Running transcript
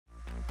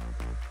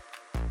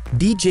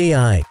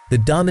DJI, the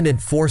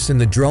dominant force in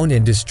the drone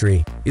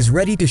industry, is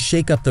ready to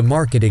shake up the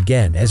market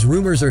again as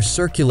rumors are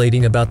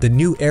circulating about the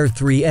new Air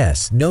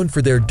 3S. Known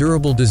for their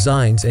durable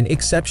designs and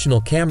exceptional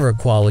camera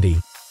quality,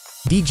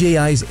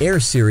 DJI's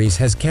Air series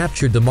has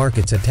captured the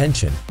market's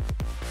attention.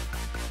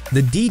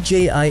 The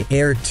DJI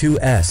Air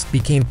 2S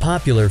became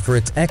popular for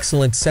its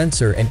excellent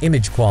sensor and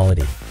image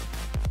quality.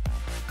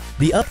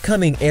 The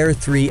upcoming Air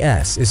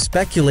 3S is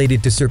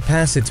speculated to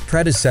surpass its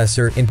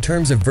predecessor in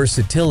terms of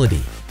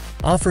versatility,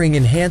 offering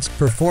enhanced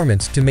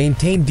performance to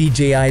maintain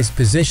DJI's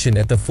position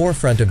at the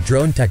forefront of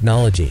drone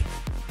technology.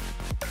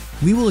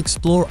 We will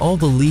explore all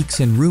the leaks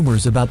and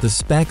rumors about the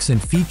specs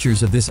and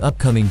features of this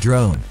upcoming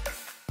drone.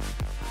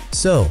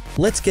 So,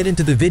 let's get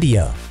into the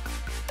video.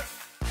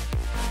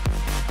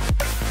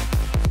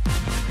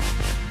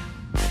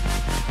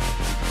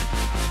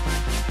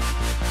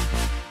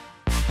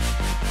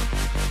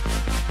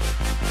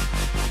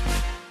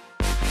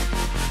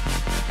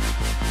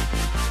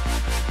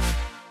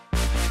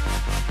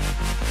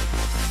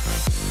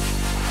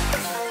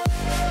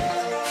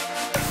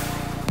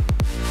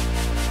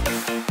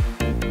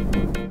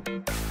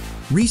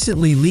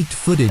 Recently leaked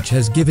footage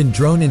has given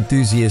drone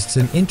enthusiasts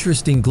an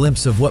interesting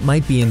glimpse of what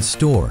might be in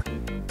store,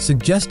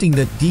 suggesting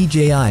that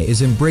DJI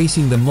is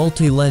embracing the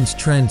multi-lens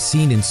trend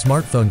seen in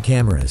smartphone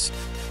cameras.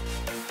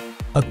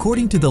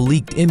 According to the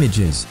leaked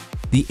images,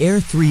 the Air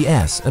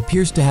 3S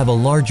appears to have a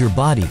larger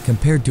body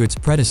compared to its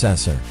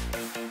predecessor.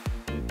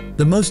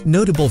 The most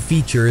notable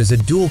feature is a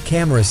dual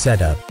camera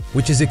setup,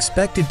 which is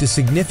expected to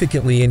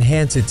significantly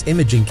enhance its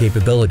imaging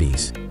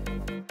capabilities.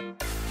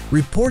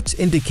 Reports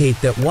indicate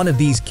that one of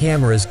these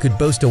cameras could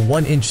boast a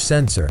 1-inch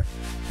sensor,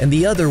 and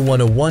the other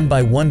one a 1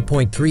 by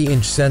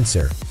 1.3-inch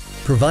sensor,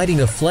 providing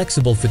a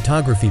flexible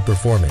photography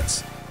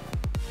performance.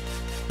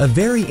 A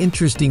very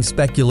interesting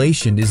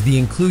speculation is the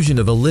inclusion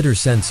of a lidar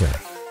sensor.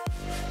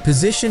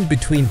 Positioned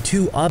between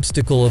two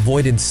obstacle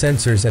avoidance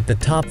sensors at the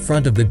top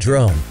front of the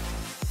drone,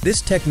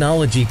 this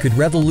technology could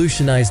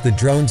revolutionize the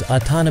drone's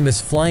autonomous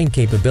flying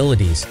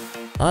capabilities,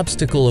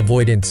 obstacle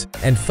avoidance,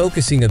 and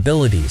focusing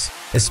abilities,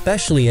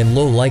 especially in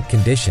low light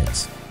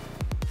conditions.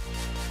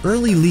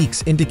 Early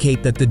leaks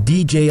indicate that the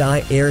DJI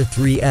Air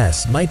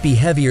 3S might be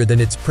heavier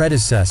than its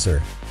predecessor,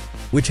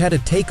 which had a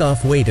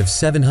takeoff weight of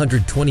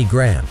 720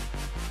 grams.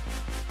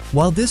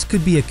 While this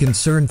could be a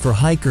concern for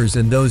hikers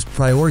and those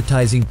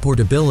prioritizing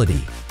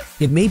portability,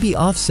 it may be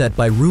offset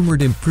by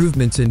rumored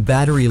improvements in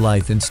battery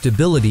life and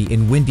stability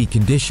in windy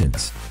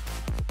conditions.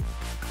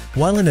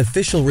 While an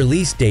official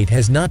release date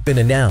has not been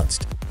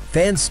announced,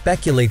 fans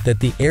speculate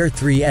that the Air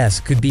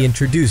 3S could be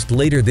introduced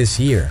later this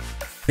year,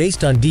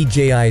 based on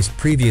DJI's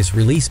previous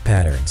release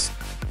patterns.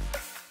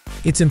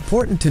 It's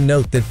important to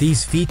note that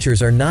these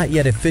features are not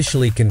yet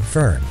officially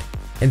confirmed,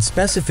 and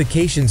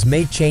specifications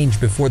may change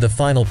before the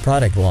final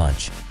product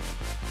launch.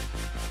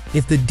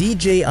 If the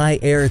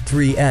DJI Air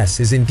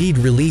 3S is indeed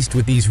released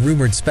with these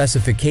rumored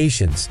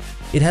specifications,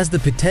 it has the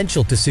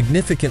potential to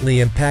significantly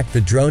impact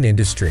the drone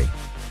industry.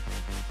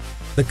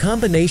 The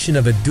combination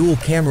of a dual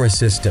camera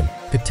system,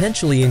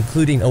 potentially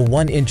including a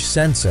 1-inch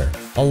sensor,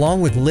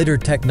 along with lidar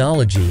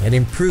technology and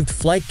improved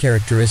flight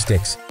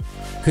characteristics,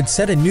 could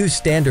set a new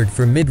standard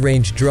for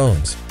mid-range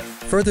drones,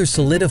 further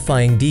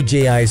solidifying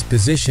DJI's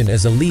position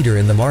as a leader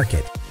in the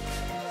market.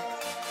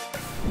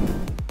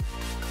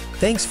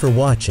 Thanks for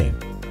watching.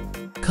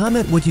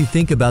 Comment what you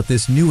think about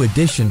this new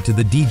addition to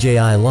the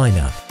DJI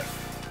lineup.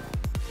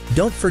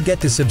 Don't forget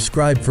to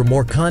subscribe for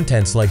more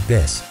contents like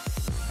this.